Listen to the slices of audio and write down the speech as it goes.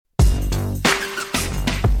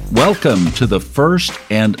Welcome to the first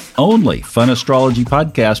and only Fun Astrology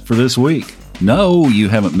podcast for this week. No, you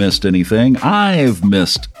haven't missed anything. I've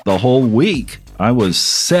missed the whole week. I was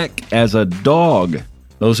sick as a dog.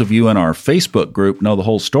 Those of you in our Facebook group know the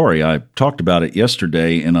whole story. I talked about it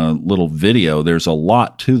yesterday in a little video. There's a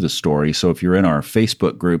lot to the story. So if you're in our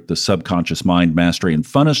Facebook group, the Subconscious Mind Mastery and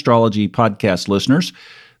Fun Astrology podcast listeners,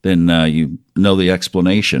 then you know the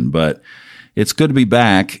explanation. But it's good to be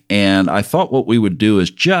back, and I thought what we would do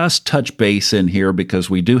is just touch base in here because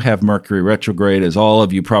we do have Mercury retrograde, as all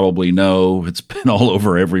of you probably know. It's been all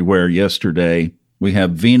over everywhere yesterday. We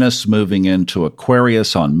have Venus moving into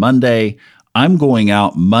Aquarius on Monday. I'm going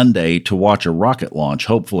out Monday to watch a rocket launch,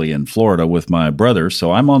 hopefully in Florida with my brother,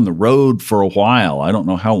 so I'm on the road for a while. I don't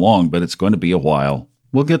know how long, but it's going to be a while.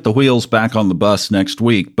 We'll get the wheels back on the bus next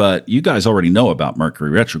week, but you guys already know about Mercury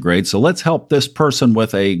retrograde, so let's help this person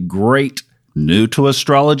with a great new to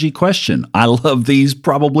astrology question. I love these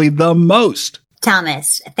probably the most.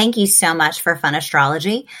 Thomas, thank you so much for Fun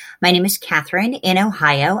Astrology. My name is Catherine in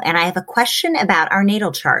Ohio, and I have a question about our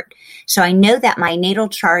natal chart. So I know that my natal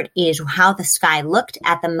chart is how the sky looked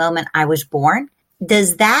at the moment I was born.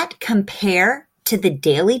 Does that compare to the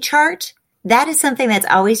daily chart? That is something that's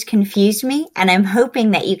always confused me, and I'm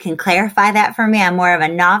hoping that you can clarify that for me. I'm more of a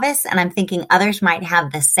novice, and I'm thinking others might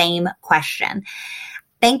have the same question.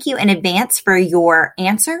 Thank you in advance for your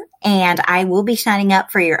answer, and I will be signing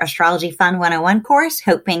up for your Astrology Fun 101 course,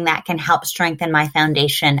 hoping that can help strengthen my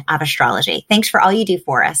foundation of astrology. Thanks for all you do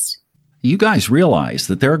for us. You guys realize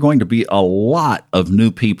that there are going to be a lot of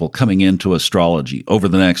new people coming into astrology over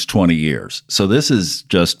the next 20 years. So this is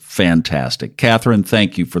just fantastic. Catherine,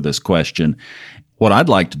 thank you for this question. What I'd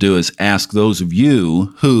like to do is ask those of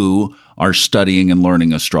you who are studying and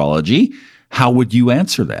learning astrology, how would you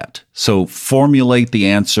answer that? So formulate the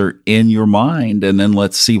answer in your mind, and then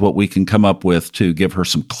let's see what we can come up with to give her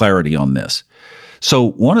some clarity on this.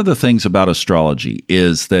 So one of the things about astrology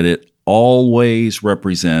is that it always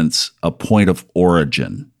represents a point of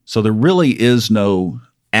origin. So there really is no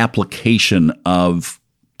application of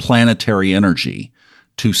planetary energy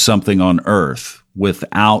to something on Earth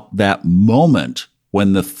without that moment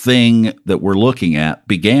when the thing that we're looking at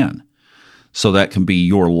began. So that can be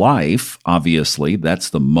your life, obviously. That's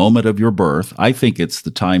the moment of your birth. I think it's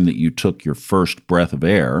the time that you took your first breath of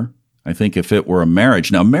air. I think if it were a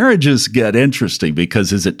marriage. Now, marriages get interesting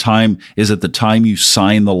because is it the time you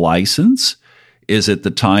sign the license? Is it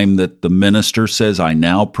the time that the minister says, I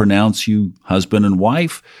now pronounce you husband and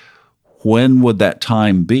wife? When would that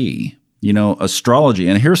time be? You know, astrology,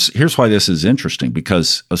 and here's why this is interesting,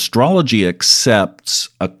 because astrology accepts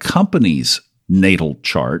a company's natal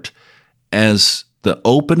chart as the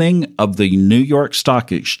opening of the New York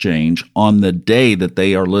Stock Exchange on the day that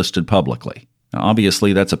they are listed publicly. Now,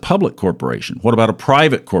 obviously, that's a public corporation. What about a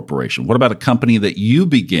private corporation? What about a company that you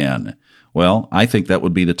began? Well, I think that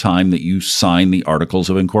would be the time that you sign the Articles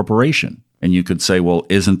of Incorporation. And you could say, well,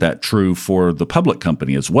 isn't that true for the public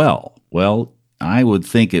company as well? Well, I would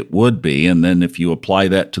think it would be. And then if you apply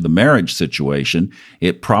that to the marriage situation,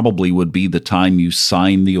 it probably would be the time you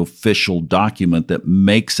sign the official document that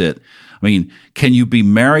makes it. I mean, can you be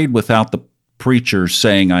married without the preacher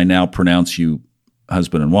saying, I now pronounce you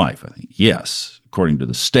husband and wife? I think yes. According to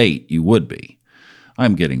the state, you would be.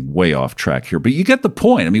 I'm getting way off track here, but you get the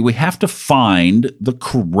point. I mean, we have to find the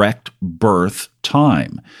correct birth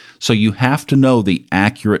time. So you have to know the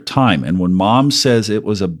accurate time. And when mom says it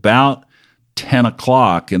was about 10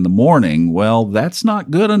 o'clock in the morning, well, that's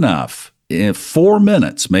not good enough. If 4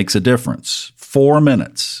 minutes makes a difference, 4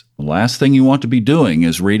 minutes. The last thing you want to be doing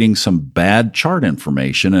is reading some bad chart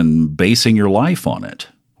information and basing your life on it.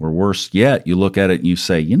 Or worse yet, you look at it and you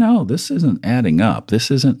say, you know, this isn't adding up.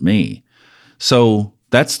 This isn't me. So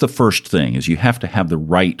that's the first thing, is you have to have the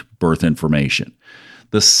right birth information.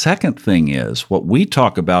 The second thing is what we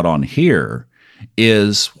talk about on here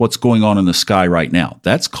is what's going on in the sky right now.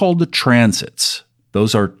 That's called the transits.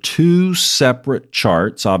 Those are two separate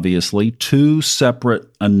charts, obviously, two separate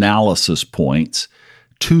analysis points,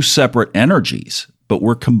 two separate energies, but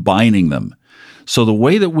we're combining them. So the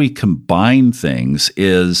way that we combine things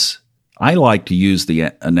is, I like to use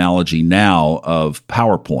the analogy now of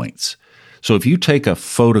PowerPoints. So if you take a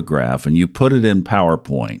photograph and you put it in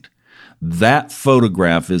PowerPoint, that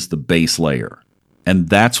photograph is the base layer, and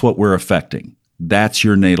that's what we're affecting. That's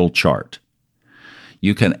your natal chart.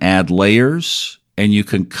 You can add layers, and you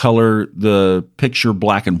can color the picture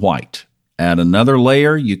black and white. Add another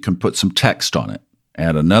layer, you can put some text on it.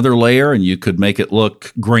 Add another layer and you could make it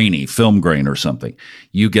look grainy, film grain or something.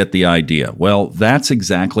 You get the idea. Well, that's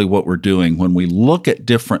exactly what we're doing when we look at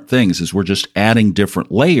different things, is we're just adding different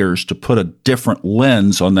layers to put a different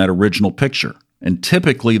lens on that original picture. And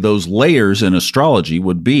typically those layers in astrology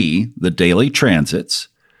would be the daily transits,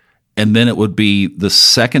 and then it would be the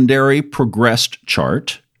secondary progressed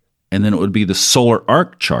chart, and then it would be the solar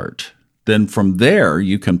arc chart. Then from there,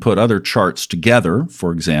 you can put other charts together.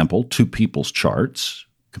 For example, 2 people's charts.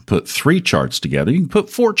 You can put 3 charts together. You can put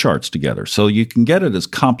 4 charts together. So you can get it as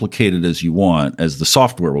complicated as you want, as the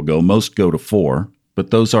software will go. Most go to 4.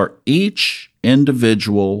 But those are each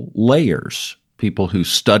individual layers. People who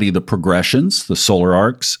study the progressions, the solar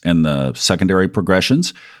arcs and the secondary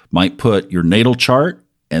progressions, might put your natal chart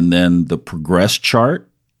and then the progressed chart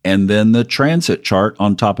and then the transit chart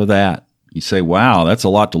on top of that. You say, wow, that's a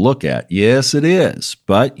lot to look at. Yes, it is.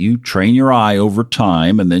 But you train your eye over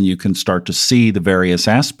time, and then you can start to see the various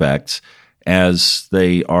aspects as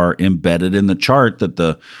they are embedded in the chart that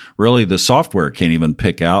the software can't even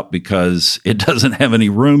pick out because it doesn't have any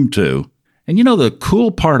room to. And the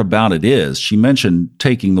cool part about it is, she mentioned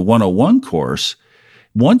taking the 101 course.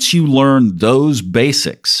 Once you learn those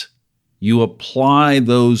basics, you apply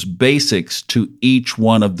those basics to each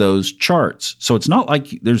one of those charts. So it's not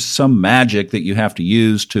like there's some magic that you have to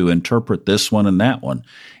use to interpret this one and that one.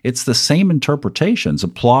 It's the same interpretations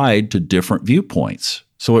applied to different viewpoints.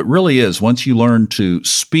 So it really is. Once you learn to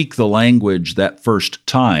speak the language that first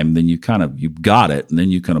time, then you've got it, and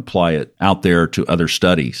then you can apply it out there to other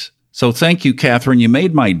studies. So thank you, Catherine. You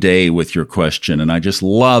made my day with your question, and I just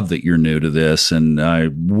love that you're new to this, and I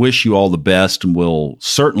wish you all the best, and we'll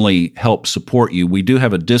certainly help support you. We do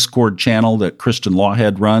have a Discord channel that Kristen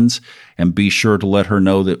Lawhead runs, and be sure to let her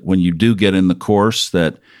know that when you do get in the course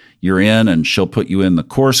that you're in, and she'll put you in the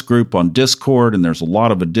course group on Discord, and there's a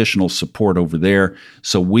lot of additional support over there.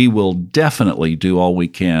 So we will definitely do all we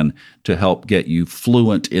can to help get you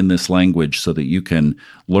fluent in this language so that you can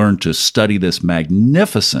learn to study this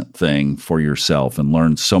magnificent thing for yourself and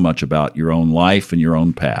learn so much about your own life and your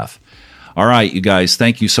own path. All right, you guys,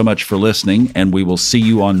 thank you so much for listening, and we will see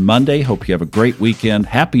you on Monday. Hope you have a great weekend.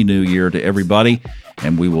 Happy New Year to everybody,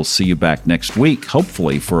 and we will see you back next week,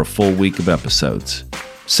 hopefully for a full week of episodes.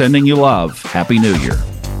 Sending you love. Happy New Year.